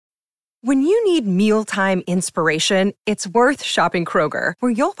When you need mealtime inspiration, it's worth shopping Kroger,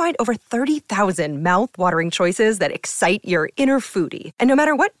 where you'll find over 30,000 mouth-watering choices that excite your inner foodie. And no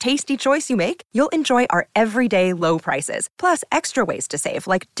matter what tasty choice you make, you'll enjoy our everyday low prices, plus extra ways to save,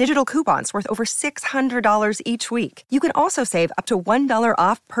 like digital coupons worth over $600 each week. You can also save up to $1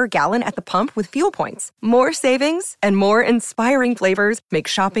 off per gallon at the pump with fuel points. More savings and more inspiring flavors make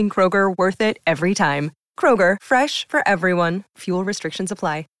shopping Kroger worth it every time. Kroger, fresh for everyone. Fuel restrictions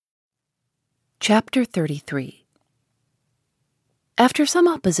apply. Chapter 33. After some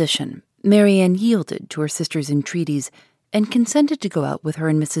opposition, Marianne yielded to her sister's entreaties and consented to go out with her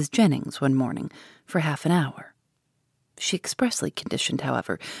and Mrs. Jennings one morning for half an hour. She expressly conditioned,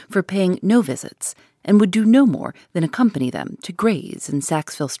 however, for paying no visits and would do no more than accompany them to Gray's in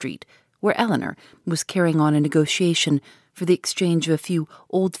Saxville Street, where Eleanor was carrying on a negotiation for the exchange of a few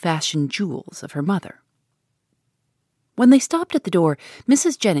old-fashioned jewels of her mother. When they stopped at the door,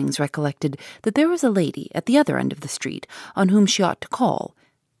 Mrs. Jennings recollected that there was a lady at the other end of the street on whom she ought to call,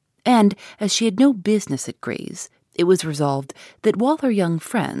 and, as she had no business at Gray's, it was resolved that while her young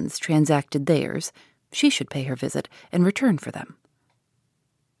friends transacted theirs, she should pay her visit and return for them.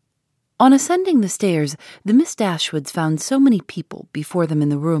 On ascending the stairs, the Miss Dashwoods found so many people before them in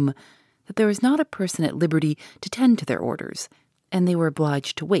the room that there was not a person at liberty to tend to their orders, and they were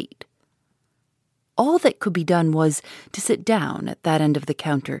obliged to wait. All that could be done was to sit down at that end of the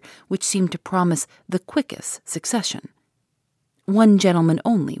counter which seemed to promise the quickest succession. One gentleman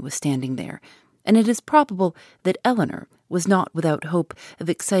only was standing there, and it is probable that Eleanor was not without hope of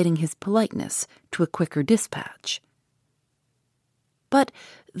exciting his politeness to a quicker dispatch. But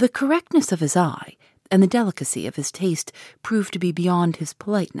the correctness of his eye and the delicacy of his taste proved to be beyond his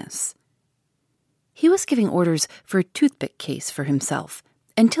politeness. He was giving orders for a toothpick case for himself,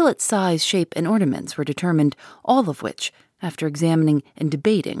 until its size, shape, and ornaments were determined, all of which, after examining and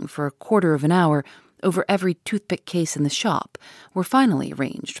debating for a quarter of an hour over every toothpick case in the shop, were finally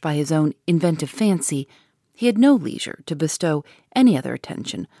arranged by his own inventive fancy, he had no leisure to bestow any other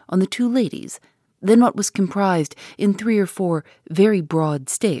attention on the two ladies than what was comprised in 3 or 4 very broad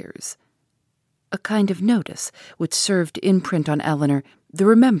stares, a kind of notice which served to imprint on Eleanor the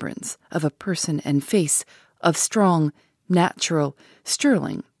remembrance of a person and face of strong, natural,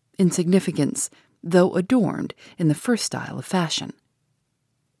 sterling insignificance, though adorned in the first style of fashion.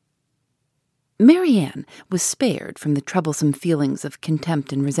 Marianne was spared from the troublesome feelings of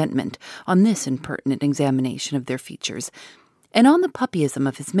contempt and resentment on this impertinent examination of their features, and on the puppyism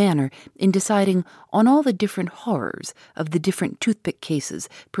of his manner in deciding on all the different horrors of the different toothpick cases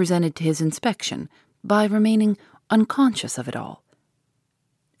presented to his inspection, by remaining unconscious of it all.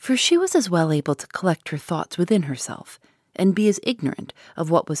 For she was as well able to collect her thoughts within herself, and be as ignorant of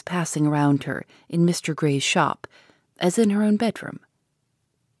what was passing around her in Mr. Gray's shop as in her own bedroom.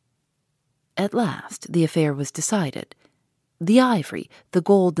 At last the affair was decided. The ivory, the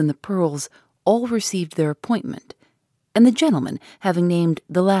gold, and the pearls all received their appointment, and the gentleman, having named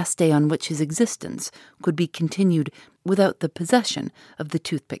the last day on which his existence could be continued without the possession of the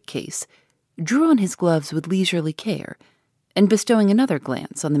toothpick case, drew on his gloves with leisurely care, and bestowing another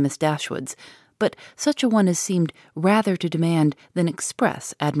glance on the Miss Dashwoods, but such a one as seemed rather to demand than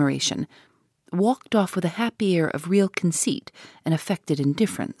express admiration, walked off with a happy air of real conceit and affected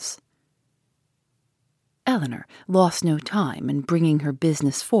indifference. Eleanor lost no time in bringing her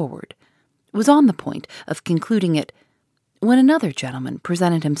business forward, was on the point of concluding it, when another gentleman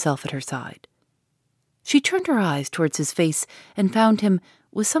presented himself at her side. She turned her eyes towards his face and found him,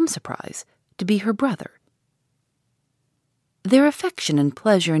 with some surprise, to be her brother. Their affection and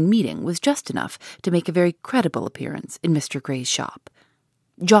pleasure in meeting was just enough to make a very credible appearance in Mr. Gray's shop.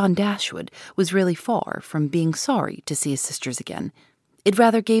 John Dashwood was really far from being sorry to see his sisters again. It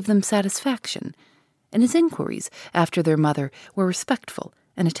rather gave them satisfaction, and his inquiries after their mother were respectful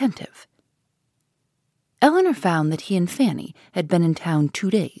and attentive. Eleanor found that he and Fanny had been in town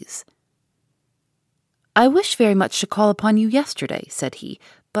 2 days. "I wished very much to call upon you yesterday," said he,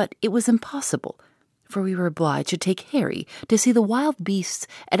 "but it was impossible, for we were obliged to take Harry to see the wild beasts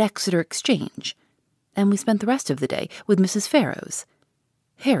at Exeter Exchange, and we spent the rest of the day with Mrs. Farrows.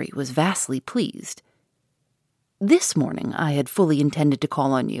 Harry was vastly pleased. This morning I had fully intended to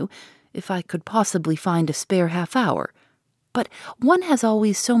call on you, if I could possibly find a spare half-hour, but one has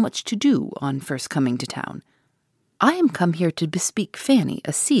always so much to do on first coming to town. I am come here to bespeak Fanny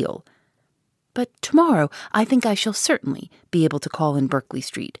a seal, but tomorrow I think I shall certainly be able to call in Berkeley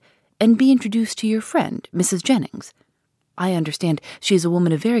Street, and be introduced to your friend, Mrs. Jennings. I understand she is a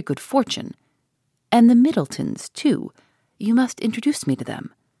woman of very good fortune. And the Middletons, too. You must introduce me to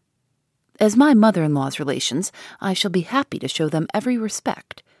them. As my mother-in-law's relations, I shall be happy to show them every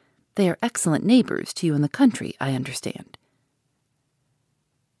respect, They are excellent neighbors to you in the country, I understand.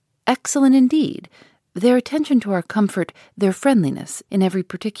 Excellent indeed. Their attention to our comfort, their friendliness in every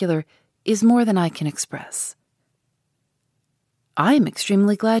particular, is more than I can express. I am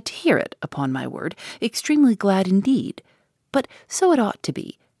extremely glad to hear it, upon my word, extremely glad indeed. But so it ought to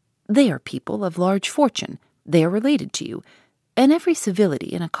be. They are people of large fortune, they are related to you, and every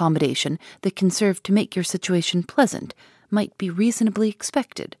civility and accommodation that can serve to make your situation pleasant might be reasonably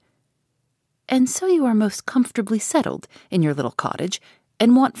expected. And so you are most comfortably settled in your little cottage,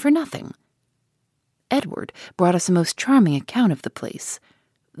 and want for nothing. Edward brought us a most charming account of the place,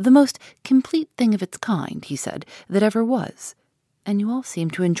 the most complete thing of its kind, he said, that ever was, and you all seem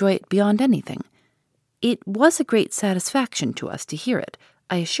to enjoy it beyond anything. It was a great satisfaction to us to hear it,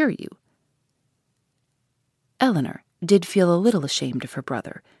 I assure you. Elinor did feel a little ashamed of her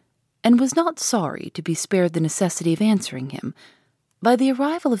brother, and was not sorry to be spared the necessity of answering him by the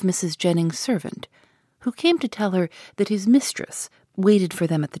arrival of Mrs. Jennings' servant, who came to tell her that his mistress waited for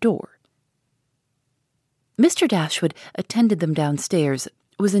them at the door. Mr. Dashwood attended them downstairs,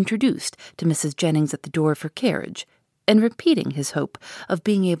 was introduced to Mrs. Jennings at the door of her carriage, and repeating his hope of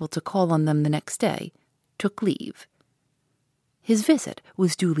being able to call on them the next day, took leave. His visit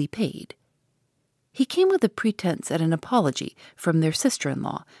was duly paid. He came with a pretense at an apology from their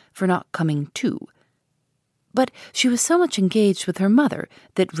sister-in-law for not coming too. But she was so much engaged with her mother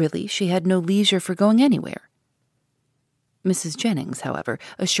that really she had no leisure for going anywhere. Mrs. Jennings, however,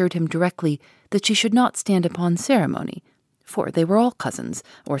 assured him directly that she should not stand upon ceremony, for they were all cousins,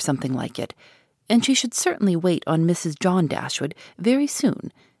 or something like it, and she should certainly wait on Mrs. John Dashwood very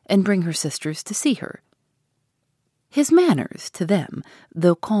soon, and bring her sisters to see her. His manners, to them,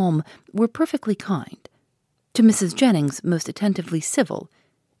 though calm, were perfectly kind. To Mrs. Jennings most attentively civil,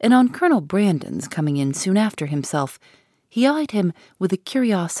 and on Colonel Brandon's coming in soon after himself, he eyed him with a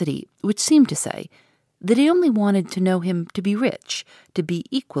curiosity which seemed to say that he only wanted to know him to be rich, to be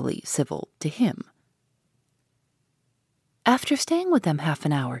equally civil to him. After staying with them half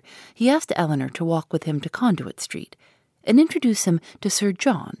an hour, he asked Elinor to walk with him to Conduit Street, and introduce him to Sir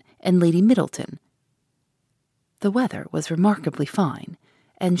John and Lady Middleton. The weather was remarkably fine,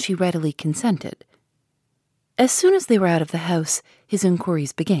 and she readily consented. As soon as they were out of the house, his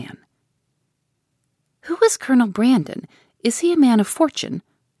inquiries began. "Who is Colonel Brandon? Is he a man of fortune?"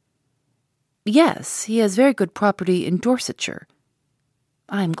 "Yes, he has very good property in Dorsetshire."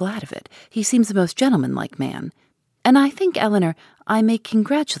 "I am glad of it. He seems a most gentlemanlike man. And I think, Elinor, I may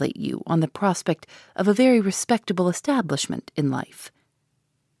congratulate you on the prospect of a very respectable establishment in life."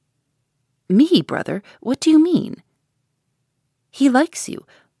 "Me, brother? What do you mean?" "He likes you.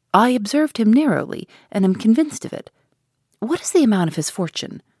 I observed him narrowly, and am convinced of it. What is the amount of his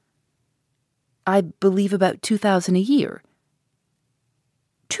fortune?" "I believe about 2,000 a year."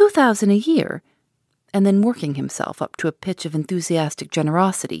 2,000 a year? And then working himself up to a pitch of enthusiastic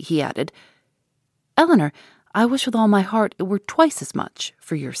generosity, he added, "Elinor, I wish with all my heart it were twice as much,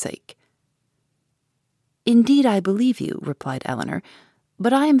 for your sake." "Indeed, I believe you," replied Elinor,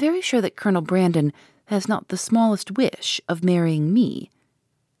 "but I am very sure that Colonel Brandon has not the smallest wish of marrying me."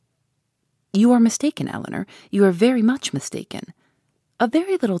 "You are mistaken, Elinor. You are very much mistaken. A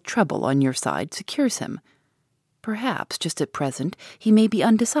very little trouble on your side secures him. Perhaps, just at present, he may be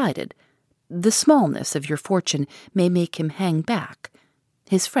undecided. The smallness of your fortune may make him hang back.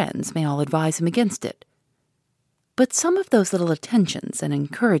 His friends may all advise him against it. But some of those little attentions and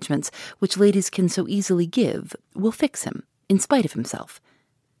encouragements which ladies can so easily give will fix him, in spite of himself.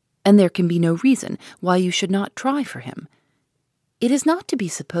 And there can be no reason why you should not try for him. It is not to be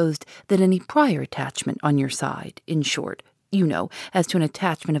supposed that any prior attachment on your side, in short, you know, as to an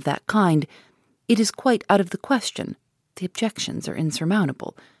attachment of that kind, it is quite out of the question. The objections are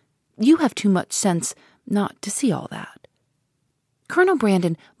insurmountable. You have too much sense not to see all that. Colonel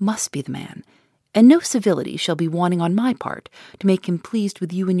Brandon must be the man, and no civility shall be wanting on my part to make him pleased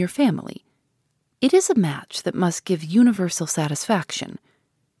with you and your family. It is a match that must give universal satisfaction.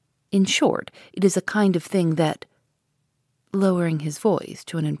 In short, it is a kind of thing that," lowering his voice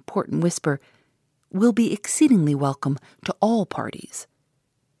to an important whisper, "will be exceedingly welcome to all parties."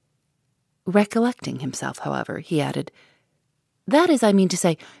 Recollecting himself, however, he added, "That is, I mean to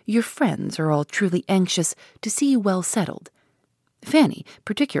say, your friends are all truly anxious to see you well settled. Fanny,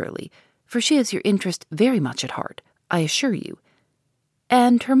 particularly, for she has your interest very much at heart, I assure you.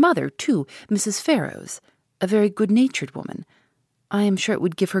 And her mother, too, Mrs. Ferrars, a very good-natured woman. I am sure it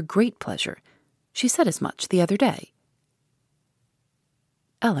would give her great pleasure. She said as much the other day."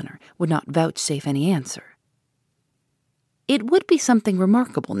 Elinor would not vouchsafe any answer. "It would be something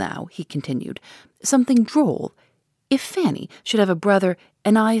remarkable now," he continued, "something droll, if Fanny should have a brother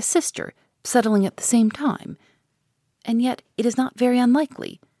and I a sister settling at the same time. And yet it is not very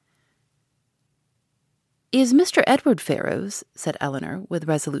unlikely. "Is Mr. Edward Ferrars," said Elinor with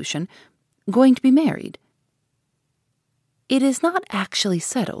resolution, "going to be married?" "It is not actually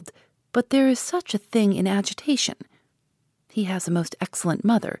settled, but there is such a thing in agitation. He has a most excellent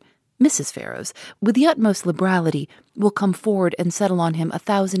mother. Mrs. Ferrars, with the utmost liberality, will come forward and settle on him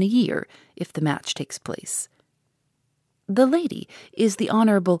 1,000 a year, if the match takes place. The lady is the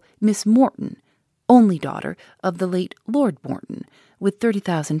Honourable Miss Morton, only daughter of the late Lord Morton, with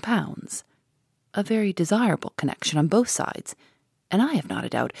 £30,000. A very desirable connection on both sides, and I have not a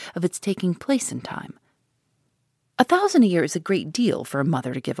doubt of its taking place in time. 1,000 a year is a great deal for a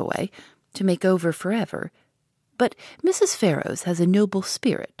mother to give away, to make over forever, but Mrs. Ferrars has a noble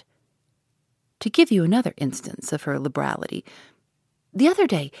spirit. To give you another instance of her liberality, the other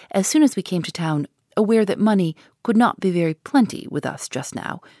day, as soon as we came to town, aware that money could not be very plenty with us just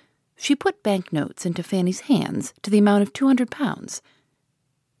now, she put bank notes into Fanny's hands to the amount of £200,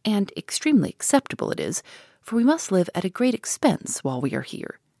 and extremely acceptable it is, for we must live at a great expense while we are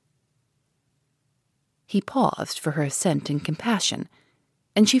here." He paused for her assent and compassion,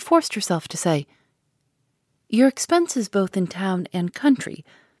 and she forced herself to say, "Your expenses both in town and country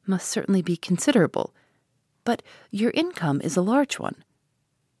must certainly be considerable, but your income is a large one."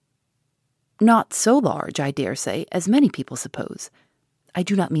 "Not so large, I dare say, as many people suppose. I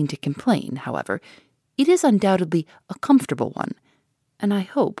do not mean to complain, however. It is undoubtedly a comfortable one, and I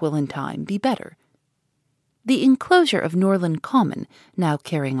hope will in time be better. The enclosure of Norland Common, now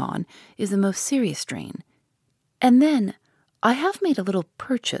carrying on, is a most serious drain. And then I have made a little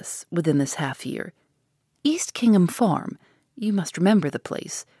purchase within this half-year. East Kingham Farm, you must remember the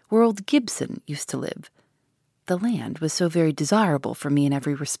place, where old Gibson used to live. The land was so very desirable for me in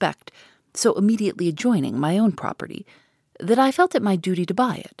every respect, so immediately adjoining my own property, that I felt it my duty to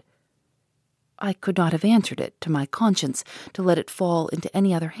buy it. I could not have answered it to my conscience to let it fall into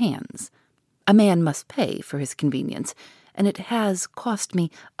any other hands. A man must pay for his convenience, and it has cost me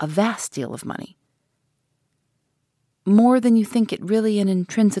a vast deal of money." "More than you think it really and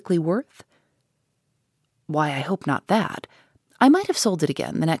intrinsically worth?" "Why, I hope not that. I might have sold it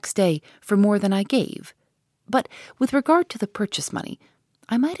again the next day for more than I gave. But with regard to the purchase money,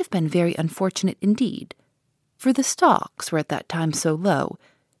 I might have been very unfortunate indeed, for the stocks were at that time so low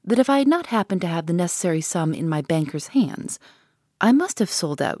that if I had not happened to have the necessary sum in my banker's hands, I must have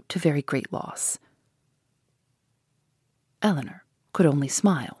sold out to very great loss." Elinor could only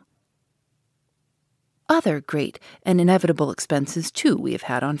smile. "Other great and inevitable expenses, too, we have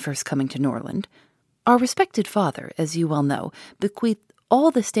had on first coming to Norland. Our respected father, as you well know, bequeathed all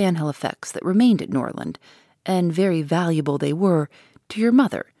the Stanhill effects that remained at Norland, and very valuable they were, to your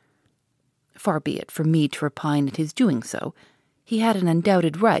mother. Far be it from me to repine at his doing so. He had an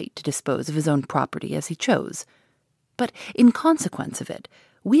undoubted right to dispose of his own property as he chose. But in consequence of it,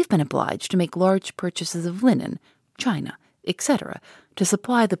 we have been obliged to make large purchases of linen, china, etc., to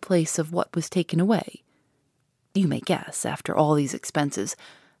supply the place of what was taken away. You may guess, after all these expenses,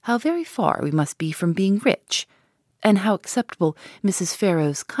 how very far we must be from being rich, and how acceptable Mrs.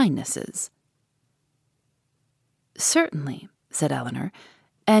 Ferrars' kindness is." "Certainly," said Elinor,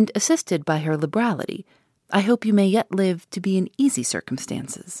 "and assisted by her liberality, I hope you may yet live to be in easy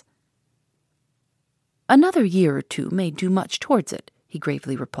circumstances." "Another year or two may do much towards it," he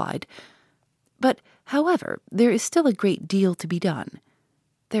gravely replied. "But, however, there is still a great deal to be done.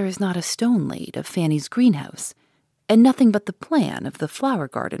 There is not a stone laid of Fanny's greenhouse, and nothing but the plan of the flower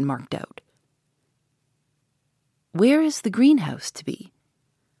garden marked out." "Where is the greenhouse to be?"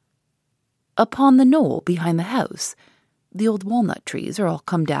 "Upon the knoll behind the house. The old walnut trees are all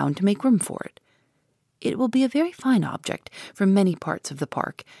come down to make room for it. It will be a very fine object from many parts of the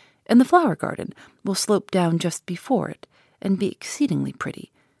park, and the flower garden will slope down just before it, and be exceedingly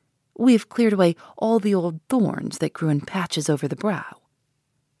pretty. We have cleared away all the old thorns that grew in patches over the brow."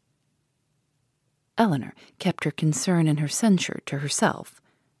 Elinor kept her concern and her censure to herself,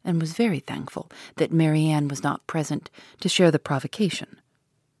 and was very thankful that Marianne was not present to share the provocation.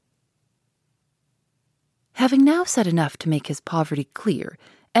 Having now said enough to make his poverty clear,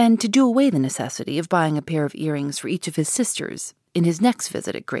 and to do away the necessity of buying a pair of earrings for each of his sisters in his next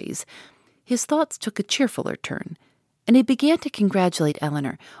visit at Gray's, his thoughts took a cheerfuller turn, and he began to congratulate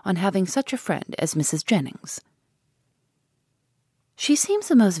Elinor on having such a friend as Mrs. Jennings. "She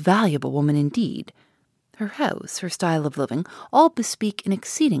seems a most valuable woman indeed. Her house, her style of living, all bespeak an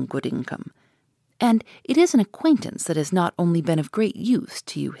exceeding good income, and it is an acquaintance that has not only been of great use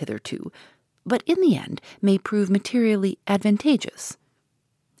to you hitherto, but in the end may prove materially advantageous.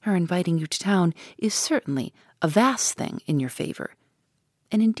 her inviting you to town is certainly a vast thing in your favor.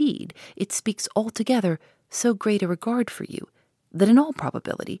 And indeed, it speaks altogether so great a regard for you that in all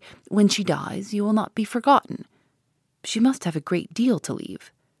probability, when she dies, you will not be forgotten. She must have a great deal to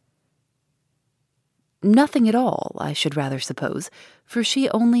leave. Nothing at all, I should rather suppose, for she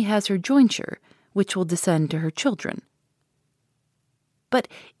only has her jointure, which will descend to her children. But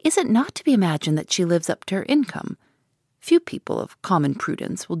is it not to be imagined that she lives up to her income? Few people of common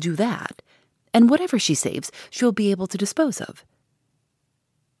prudence will do that, and whatever she saves she will be able to dispose of.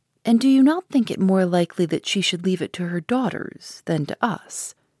 And do you not think it more likely that she should leave it to her daughters than to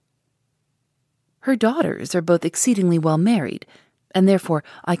us? Her daughters are both exceedingly well married, and therefore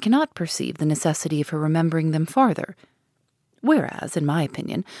I cannot perceive the necessity of her remembering them farther. Whereas, in my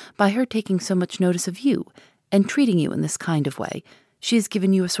opinion, by her taking so much notice of you, and treating you in this kind of way, she has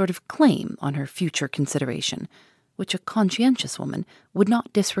given you a sort of claim on her future consideration, which a conscientious woman would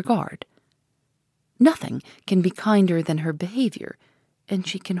not disregard. Nothing can be kinder than her behavior, and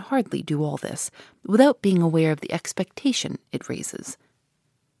she can hardly do all this without being aware of the expectation it raises.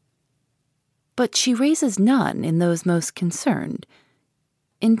 But she raises none in those most concerned.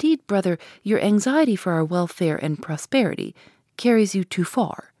 Indeed, brother, your anxiety for our welfare and prosperity carries you too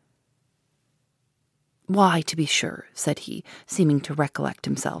far. Why, to be sure, said he, seeming to recollect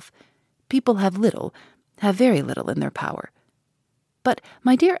himself, people have very little in their power. But,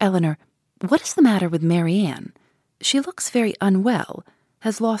 my dear Eleanor, what is the matter with Marianne? She looks very unwell,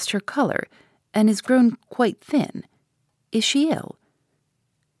 has lost her color, and is grown quite thin. Is she ill?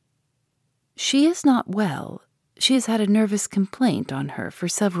 She is not well. She has had a nervous complaint on her for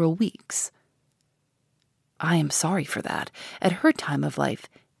several weeks. I am sorry for that. At her time of life,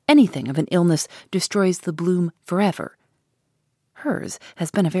 anything of an illness destroys the bloom forever. Hers has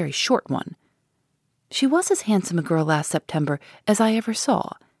been a very short one. She was as handsome a girl last September as I ever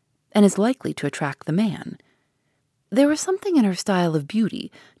saw, and is likely to attract the man. There was something in her style of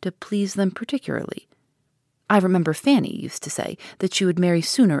beauty to please them particularly. I remember Fanny used to say that she would marry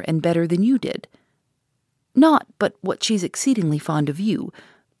sooner and better than you did. Not but what she's exceedingly fond of you,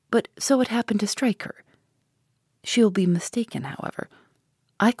 but so it happened to strike her. She'll be mistaken, however.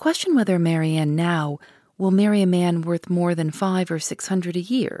 I question whether Marianne now will marry a man worth more than 500 or 600 a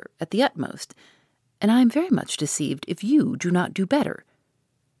year, at the utmost, and I am very much deceived if you do not do better.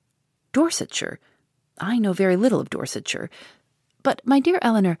 Dorsetshire, I know very little of Dorsetshire, but, my dear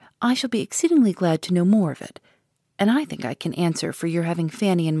Eleanor, I shall be exceedingly glad to know more of it, and I think I can answer for your having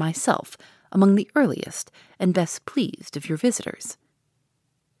Fanny and myself among the earliest and best pleased of your visitors.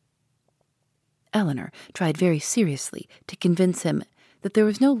 Eleanor tried very seriously to convince him that there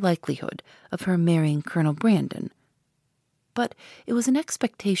was no likelihood of her marrying Colonel Brandon, but it was an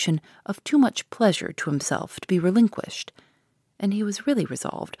expectation of too much pleasure to himself to be relinquished, and he was really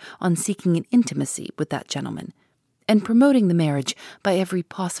resolved on seeking an intimacy with that gentleman, and promoting the marriage by every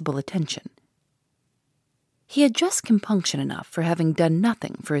possible attention. He had just compunction enough for having done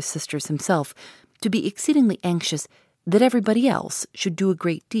nothing for his sisters himself to be exceedingly anxious that everybody else should do a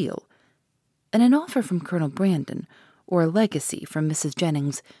great deal, and an offer from Colonel Brandon, or a legacy from Mrs.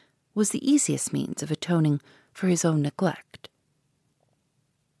 Jennings, was the easiest means of atoning for his own neglect.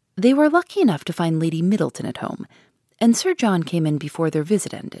 They were lucky enough to find Lady Middleton at home, and Sir John came in before their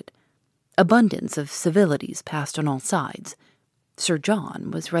visit ended. Abundance of civilities passed on all sides. Sir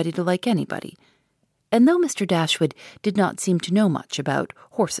John was ready to like anybody, and though Mr. Dashwood did not seem to know much about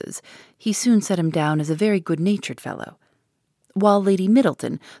horses, he soon set him down as a very good-natured fellow, while Lady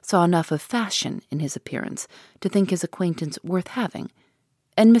Middleton saw enough of fashion in his appearance to think his acquaintance worth having,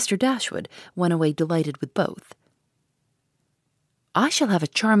 and Mr. Dashwood went away delighted with both. "I shall have a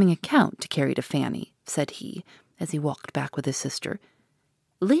charming account to carry to Fanny," said he, as he walked back with his sister.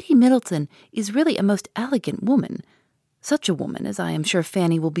 "Lady Middleton is really a most elegant woman, such a woman as I am sure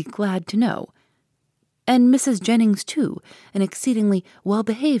Fanny will be glad to know. And Mrs. Jennings, too, an exceedingly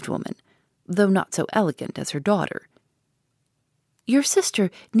well-behaved woman, though not so elegant as her daughter. Your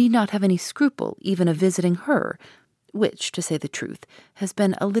sister need not have any scruple even of visiting her, which, to say the truth, has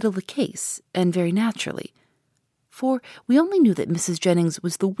been a little the case, and very naturally. For we only knew that Mrs. Jennings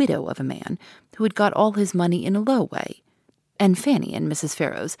was the widow of a man who had got all his money in a low way, and Fanny and Mrs.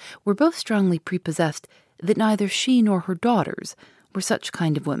 Ferrars were both strongly prepossessed that neither she nor her daughters were such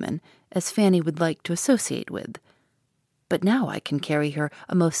kind of women as Fanny would like to associate with. But now I can carry her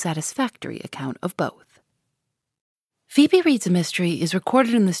a most satisfactory account of both." Phoebe Reads a Mystery is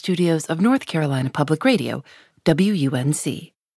recorded in the studios of North Carolina Public Radio, WUNC.